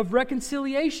ministry of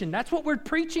reconciliation. That's what we're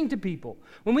preaching to people.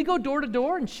 When we go door to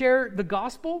door and share the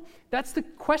gospel, that's the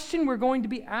question we're going to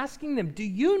be asking them. Do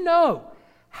you know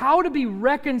how to be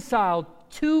reconciled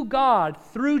to God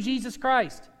through Jesus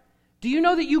Christ? Do you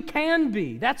know that you can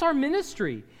be? That's our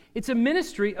ministry. It's a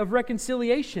ministry of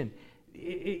reconciliation.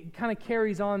 It kind of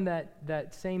carries on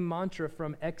that same mantra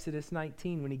from Exodus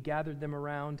 19 when He gathered them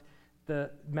around the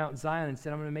Mount Zion and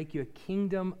said, I'm going to make you a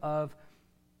kingdom of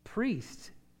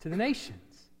priests to the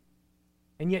nations.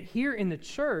 And yet here in the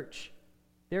church,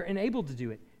 they're enabled to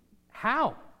do it.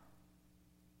 How?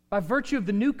 By virtue of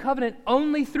the new covenant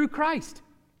only through Christ.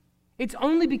 It's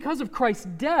only because of Christ's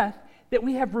death that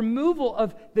we have removal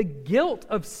of the guilt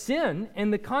of sin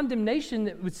and the condemnation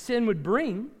that sin would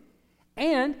bring,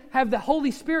 and have the Holy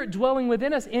Spirit dwelling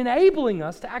within us, enabling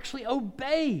us to actually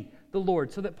obey the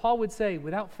Lord, so that Paul would say,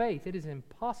 without faith, it is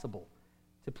impossible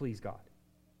to please God.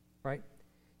 Right?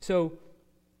 So,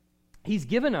 He's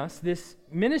given us this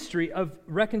ministry of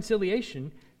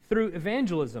reconciliation through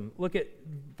evangelism. Look at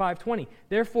 5:20.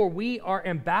 Therefore, we are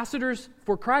ambassadors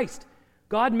for Christ,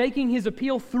 God making His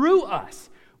appeal through us.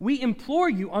 We implore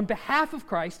you on behalf of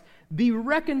Christ, be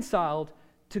reconciled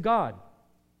to God.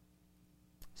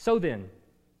 So then,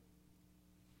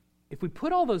 if we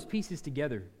put all those pieces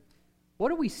together,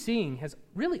 what are we seeing has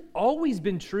really always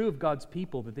been true of God's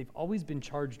people that they've always been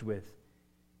charged with?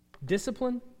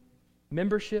 Discipline,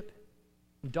 membership,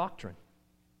 doctrine.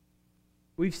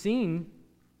 We've seen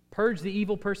purge the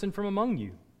evil person from among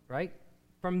you, right?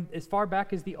 From as far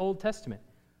back as the Old Testament.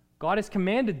 God has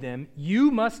commanded them,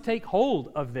 you must take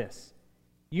hold of this.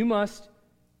 You must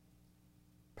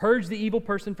purge the evil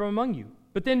person from among you.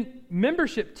 But then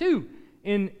membership too,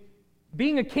 in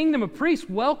being a kingdom of priests,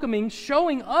 welcoming,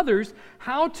 showing others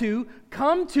how to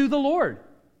come to the Lord.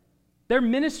 Their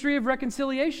ministry of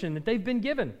reconciliation that they've been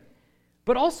given.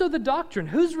 But also the doctrine.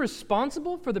 Who's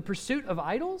responsible for the pursuit of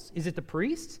idols? Is it the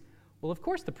priests? Well, of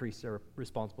course the priests are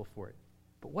responsible for it.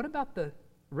 But what about the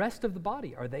rest of the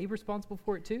body? Are they responsible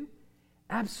for it too?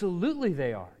 Absolutely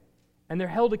they are. And they're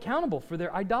held accountable for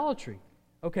their idolatry.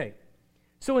 Okay,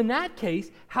 so in that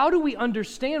case, how do we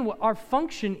understand what our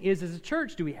function is as a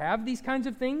church? Do we have these kinds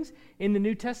of things in the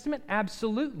New Testament?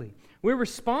 Absolutely. We're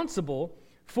responsible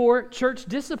for church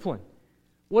discipline.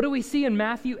 What do we see in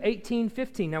Matthew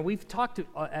 18:15? Now, we've talked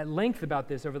at length about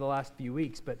this over the last few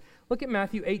weeks, but look at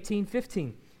Matthew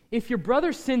 18:15. If your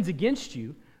brother sins against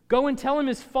you, go and tell him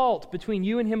his fault between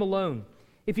you and him alone.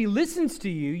 If he listens to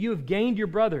you, you have gained your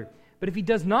brother. But if he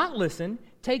does not listen,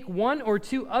 take one or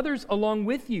two others along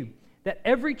with you, that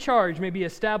every charge may be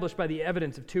established by the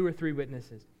evidence of 2 or 3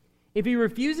 witnesses. If he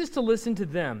refuses to listen to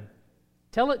them,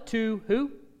 tell it to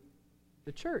who?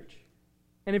 The church.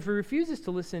 And if he refuses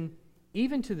to listen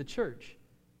even to the church,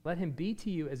 let him be to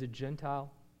you as a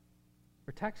Gentile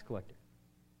or tax collector.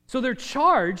 So they're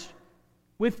charged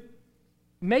with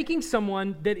making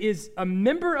someone that is a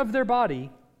member of their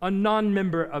body a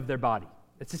non-member of their body.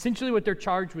 That's essentially what they're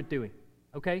charged with doing.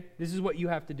 Okay? This is what you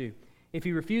have to do. If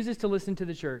he refuses to listen to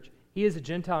the church, he is a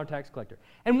Gentile tax collector.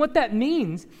 And what that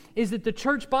means is that the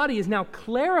church body is now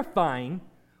clarifying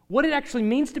what it actually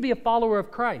means to be a follower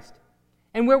of Christ.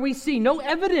 And where we see no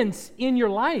evidence in your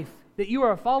life that you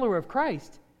are a follower of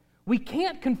Christ, we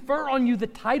can't confer on you the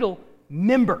title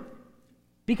member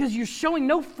because you're showing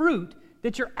no fruit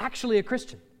that you're actually a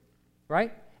Christian,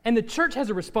 right? And the church has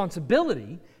a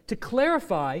responsibility to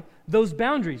clarify those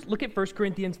boundaries. Look at 1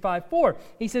 Corinthians 5:4.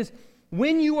 He says,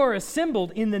 when you are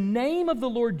assembled in the name of the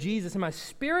Lord Jesus, and my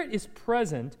spirit is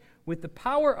present with the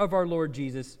power of our Lord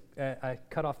Jesus. I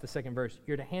cut off the second verse.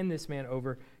 You're to hand this man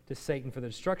over to Satan for the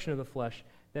destruction of the flesh,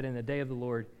 that in the day of the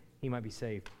Lord he might be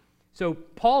saved. So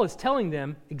Paul is telling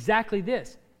them exactly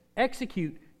this.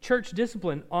 Execute church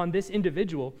discipline on this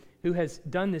individual who has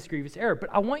done this grievous error. But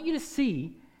I want you to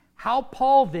see how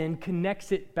Paul then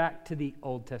connects it back to the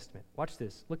Old Testament. Watch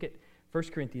this. Look at 1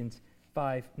 Corinthians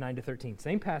 5:9-13.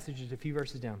 Same passage, just a few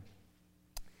verses down.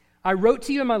 I wrote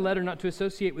to you in my letter not to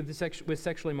associate with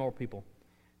sexually immoral people,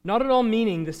 not at all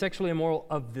meaning the sexually immoral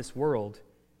of this world,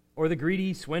 or the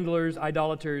greedy, swindlers,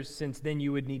 idolaters, since then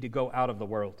you would need to go out of the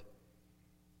world.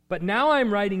 But now I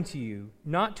am writing to you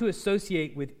not to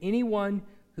associate with anyone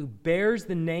who bears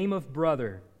the name of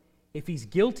brother, if he's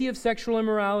guilty of sexual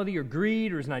immorality or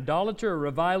greed, or is an idolater, or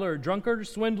reviler, or drunkard, or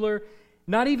swindler,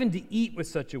 not even to eat with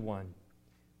such a one.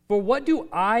 For what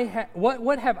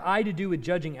have I to do with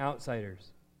judging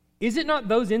outsiders? Is it not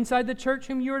those inside the church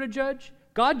whom you are to judge?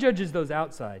 God judges those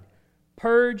outside.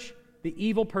 Purge the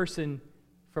evil person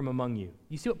from among you.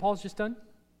 You see what Paul's just done?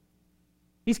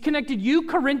 He's connected you,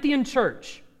 Corinthian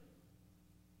church,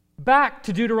 back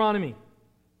to Deuteronomy,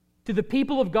 to the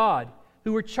people of God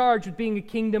who were charged with being a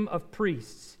kingdom of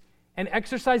priests and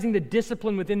exercising the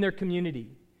discipline within their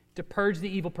community to purge the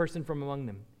evil person from among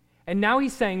them. And now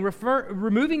he's saying,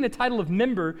 removing the title of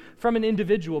member from an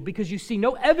individual because you see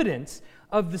no evidence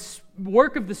of the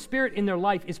work of the Spirit in their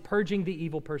life is purging the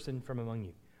evil person from among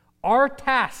you. Our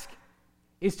task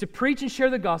is to preach and share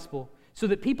the gospel so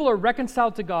that people are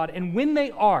reconciled to God, and when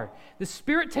they are, the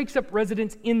Spirit takes up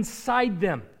residence inside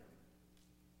them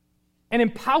and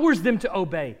empowers them to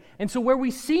obey. And so where we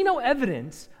see no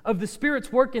evidence of the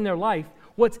Spirit's work in their life,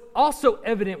 what's also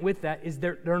evident with that is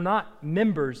they're not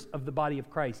members of the body of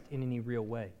Christ in any real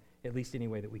way, at least any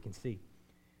way that we can see.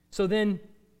 So then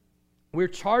we're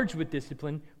charged with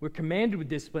discipline. We're commanded with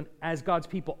discipline, as God's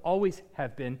people always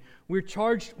have been. We're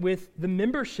charged with the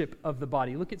membership of the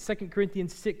body. Look at 2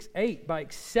 Corinthians 6:8, by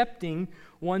accepting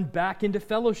one back into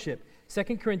fellowship.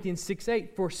 2 Corinthians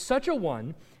 6:8, for such a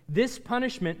one, this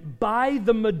punishment by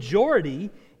the majority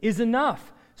is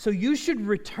enough. So you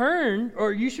should turn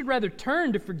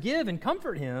to forgive and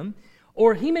comfort him,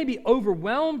 or he may be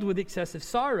overwhelmed with excessive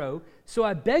sorrow. So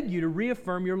I beg you to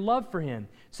reaffirm your love for him.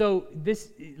 So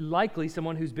this likely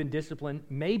someone who's been disciplined,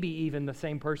 maybe even the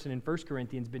same person in 1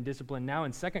 Corinthians been disciplined now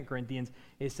in 2 Corinthians,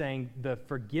 is saying the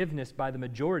forgiveness by the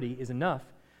majority is enough.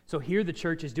 So here the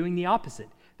church is doing the opposite.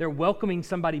 They're welcoming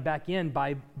somebody back in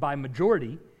by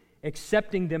majority,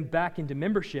 accepting them back into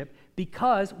membership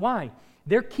because, why?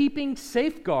 They're keeping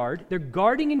safeguard, they're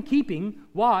guarding and keeping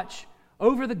watch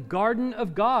over the garden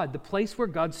of God, the place where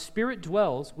God's Spirit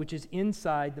dwells, which is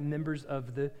inside the members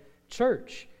of the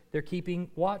church. They're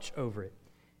keeping watch over it.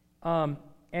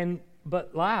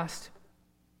 But last,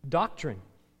 doctrine.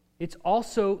 It's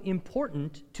also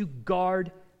important to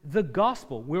guard the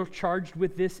gospel. We're charged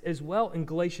with this as well in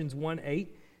Galatians 1:8,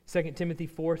 2 Timothy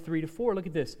 4:3-4. Look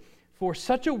at this. For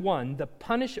such a one,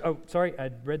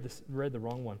 I read the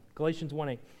wrong one. Galatians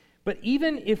 1:8. But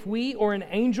even if we or an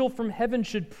angel from heaven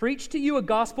should preach to you a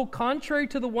gospel contrary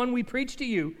to the one we preach to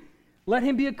you, let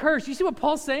him be accursed. You see what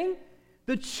Paul's saying?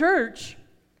 The church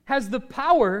has the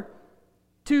power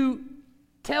to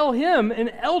tell him, an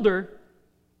elder,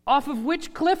 off of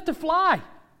which cliff to fly,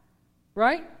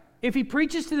 right? If he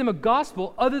preaches to them a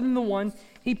gospel other than the one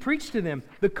he preached to them.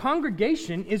 The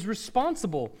congregation is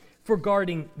responsible for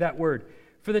guarding that word.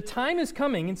 For the time is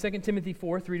coming, in 2 Timothy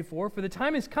 4:3-4, for the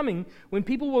time is coming when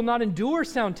people will not endure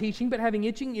sound teaching, but having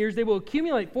itching ears, they will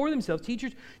accumulate for themselves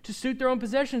teachers to suit their own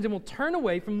possessions and will turn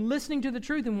away from listening to the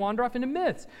truth and wander off into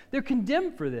myths. They're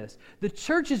condemned for this. The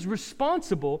church is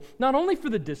responsible not only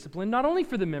for the discipline, not only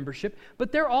for the membership,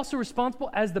 but they're also responsible,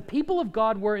 as the people of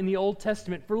God were in the Old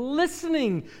Testament, for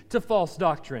listening to false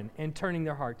doctrine and turning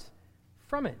their hearts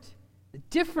from it. The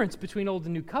difference between Old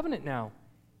and New Covenant now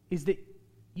is that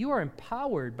you are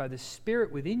empowered by the Spirit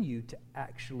within you to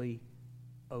actually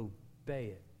obey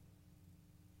it.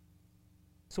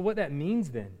 So what that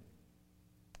means then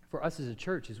for us as a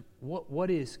church is, what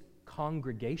is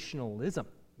congregationalism?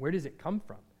 Where does it come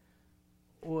from?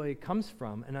 Well, it comes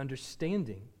from an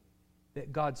understanding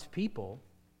that God's people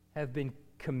have been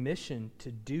commissioned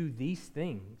to do these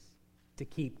things, to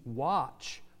keep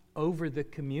watch over the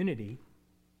community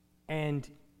and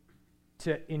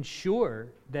to ensure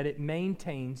that it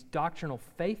maintains doctrinal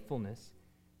faithfulness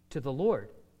to the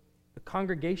Lord. The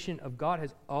congregation of God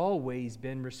has always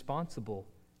been responsible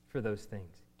for those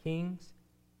things. Kings,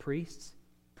 priests,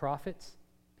 prophets,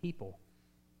 people.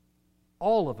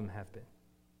 All of them have been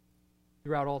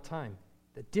throughout all time.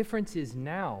 The difference is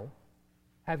now,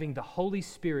 having the Holy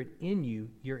Spirit in you,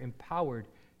 you're empowered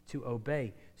to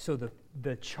obey. So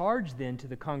the charge then to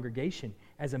the congregation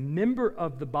as a member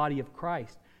of the body of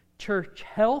Christ, church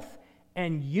health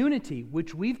and unity,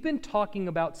 which we've been talking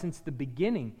about since the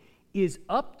beginning, is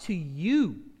up to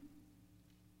you,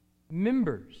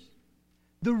 members.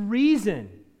 The reason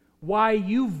why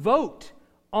you vote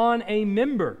on a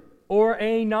member or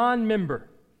a non-member,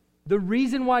 the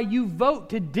reason why you vote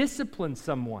to discipline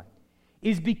someone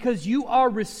is because you are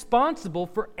responsible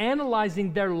for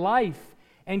analyzing their life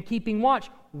and keeping watch.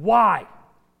 Why?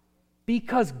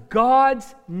 Because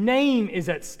God's name is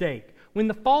at stake. When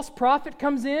the false prophet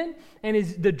comes in and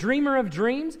is the dreamer of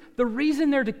dreams, the reason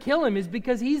they're to kill him is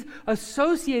because he's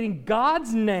associating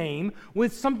God's name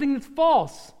with something that's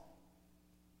false.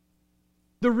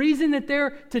 The reason that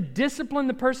they're to discipline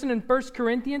the person in 1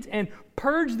 Corinthians and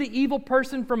purge the evil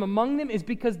person from among them is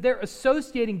because they're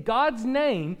associating God's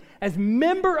name as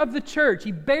member of the church.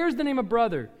 He bears the name of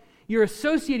brother. You're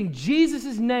associating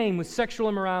Jesus' name with sexual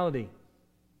immorality.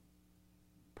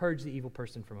 Purge the evil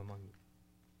person from among you.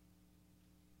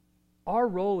 Our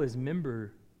role as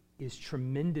member is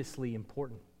tremendously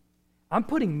important. I'm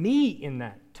putting me in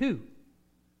that too.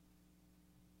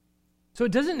 So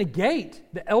it doesn't negate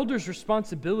the elder's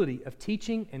responsibility of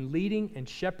teaching and leading and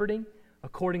shepherding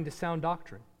according to sound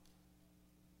doctrine.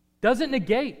 Doesn't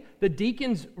negate the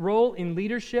deacon's role in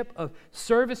leadership of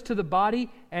service to the body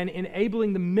and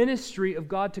enabling the ministry of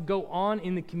God to go on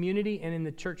in the community and in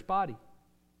the church body.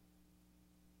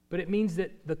 But it means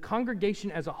that the congregation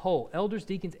as a whole, elders,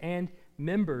 deacons, and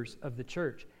members of the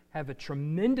church, have a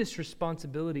tremendous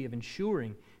responsibility of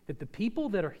ensuring that the people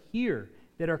that are here,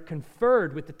 that are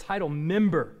conferred with the title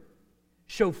member,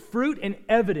 show fruit and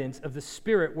evidence of the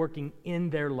Spirit working in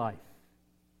their life.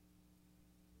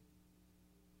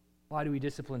 Why do we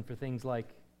discipline for things like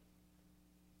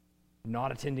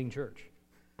not attending church?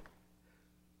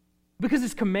 Because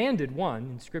it's commanded, one,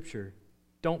 in Scripture,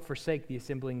 don't forsake the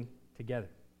assembling together,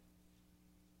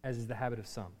 as is the habit of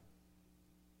some.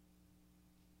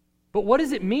 But what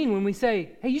does it mean when we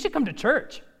say, hey, you should come to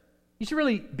church? You should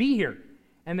really be here.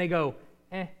 And they go,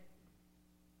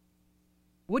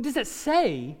 What does that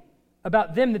say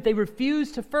about them that they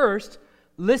refuse to first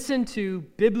listen to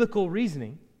biblical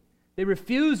reasoning, they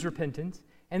refuse repentance,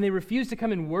 and they refuse to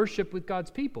come and worship with God's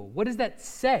people? What does that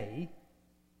say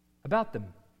about them?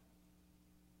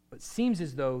 It seems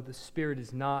as though the Spirit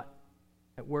is not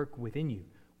at work within you.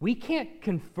 We can't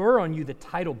confer on you the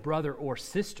title brother or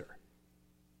sister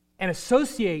and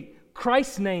associate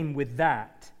Christ's name with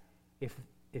that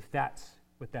if that's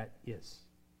what that is.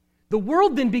 The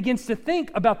world then begins to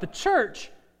think about the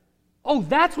church, oh,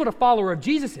 that's what a follower of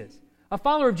Jesus is. A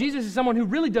follower of Jesus is someone who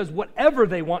really does whatever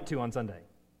they want to on Sunday.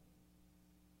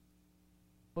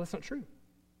 Well, that's not true.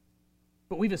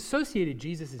 But we've associated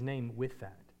Jesus' name with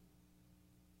that.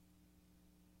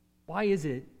 Why is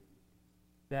it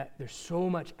that there's so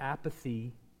much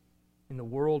apathy in the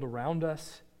world around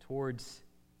us towards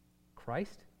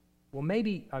Christ? Well,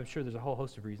 maybe, I'm sure there's a whole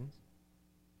host of reasons.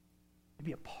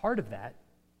 Maybe a part of that,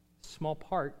 small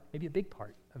part, maybe a big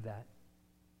part of that,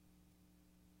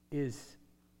 is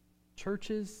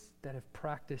churches that have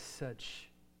practiced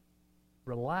such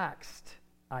relaxed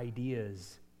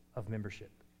ideas of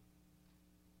membership.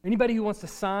 Anybody who wants to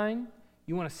sign,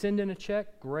 you want to send in a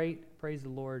check, great, praise the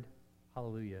Lord,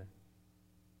 hallelujah.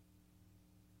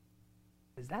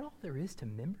 Is that all there is to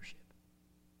membership?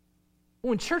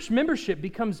 When church membership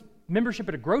becomes membership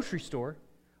at a grocery store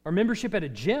or membership at a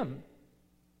gym,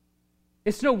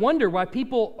 it's no wonder why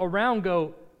people around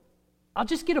go, I'll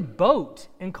just get a boat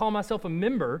and call myself a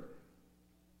member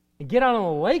and get out on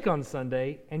the lake on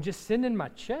Sunday and just send in my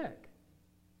check.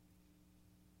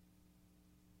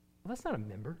 Well, that's not a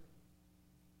member.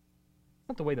 That's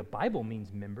not the way the Bible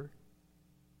means member.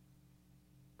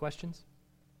 Questions?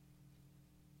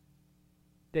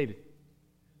 David.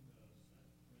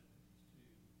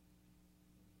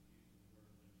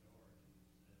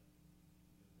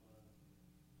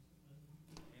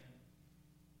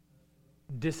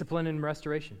 Discipline and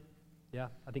restoration. Yeah,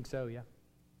 I think so, yeah.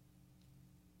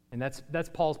 And that's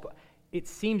Paul's. It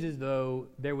seems as though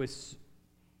there's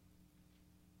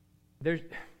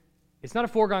it's not a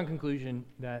foregone conclusion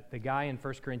that the guy in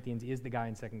 1 Corinthians is the guy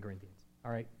in 2 Corinthians.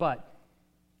 All right? But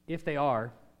if they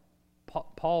are,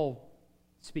 Paul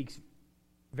speaks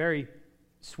very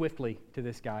swiftly to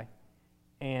this guy.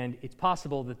 And it's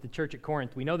possible that the church at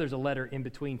Corinth, we know there's a letter in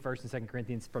between 1 and 2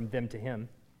 Corinthians from them to him.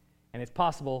 And it's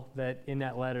possible that in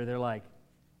that letter they're like,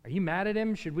 Are you mad at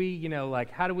him? Should we,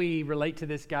 how do we relate to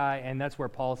this guy? And that's where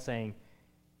Paul's saying,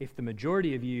 if the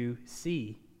majority of you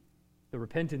see the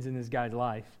repentance in this guy's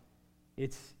life,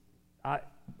 I'm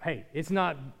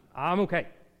okay.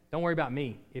 Don't worry about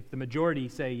me. If the majority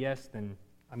say yes, then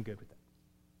I'm good with that.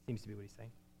 Seems to be what he's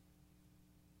saying.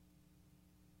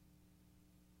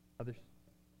 Others?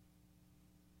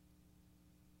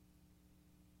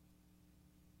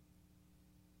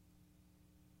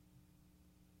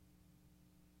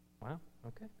 Wow,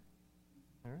 okay.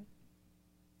 All right.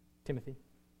 Timothy.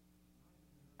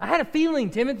 I had a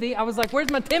feeling, Timothy. I was like, where's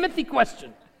my Timothy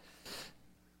question?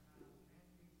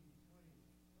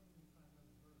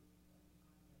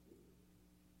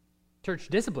 Church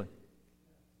discipline.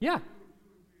 Yeah.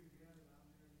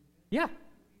 Yeah.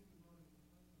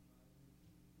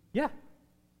 Yeah.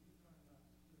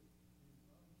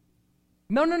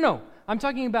 No. I'm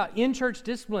talking about in church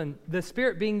discipline, the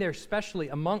Spirit being there specially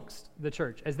amongst the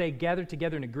church as they gather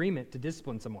together in agreement to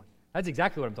discipline someone. That's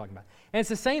exactly what I'm talking about. And it's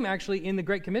the same actually in the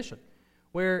Great Commission,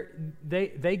 where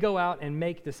they go out and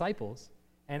make disciples,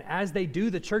 and as they do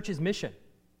the church's mission,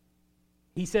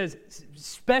 he says,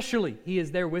 especially he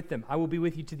is there with them. I will be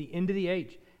with you to the end of the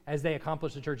age as they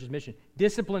accomplish the church's mission.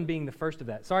 Discipline being the first of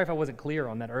that. Sorry if I wasn't clear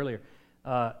on that earlier.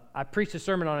 I preached a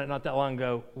sermon on it not that long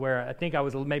ago where I think I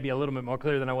was maybe a little bit more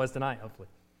clear than I was tonight, hopefully.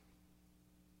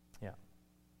 Yeah.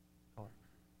 All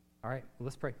right, well,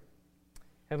 let's pray.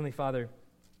 Heavenly Father,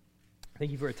 thank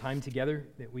you for a time together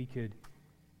that we could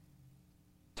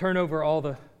turn over all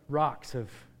the rocks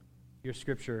of your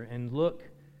Scripture and look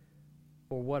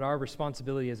for what our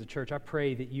responsibility as a church. I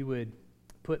pray that you would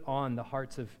put on the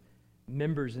hearts of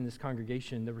members in this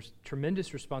congregation the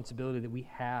tremendous responsibility that we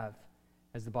have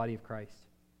as the body of Christ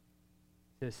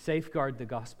to safeguard the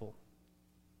gospel,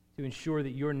 to ensure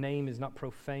that your name is not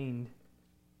profaned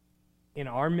in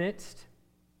our midst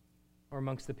or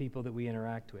amongst the people that we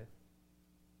interact with.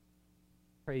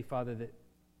 Pray, Father, that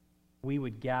we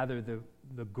would gather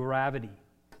the gravity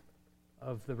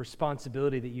of the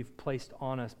responsibility that you've placed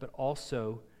on us, but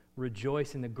also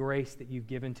rejoice in the grace that you've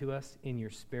given to us in your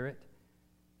Spirit,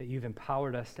 that you've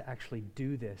empowered us to actually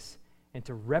do this and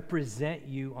to represent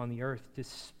you on the earth, to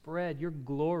spread your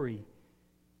glory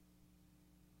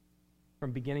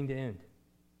from beginning to end.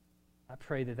 I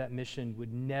pray that that mission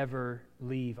would never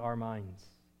leave our minds,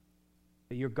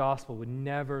 that your gospel would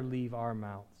never leave our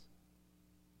mouths,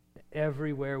 that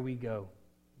everywhere we go,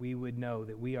 we would know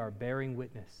that we are bearing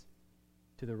witness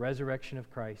to the resurrection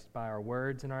of Christ by our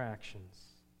words and our actions,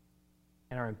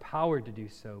 and are empowered to do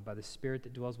so by the Spirit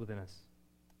that dwells within us.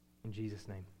 In Jesus'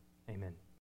 name, amen.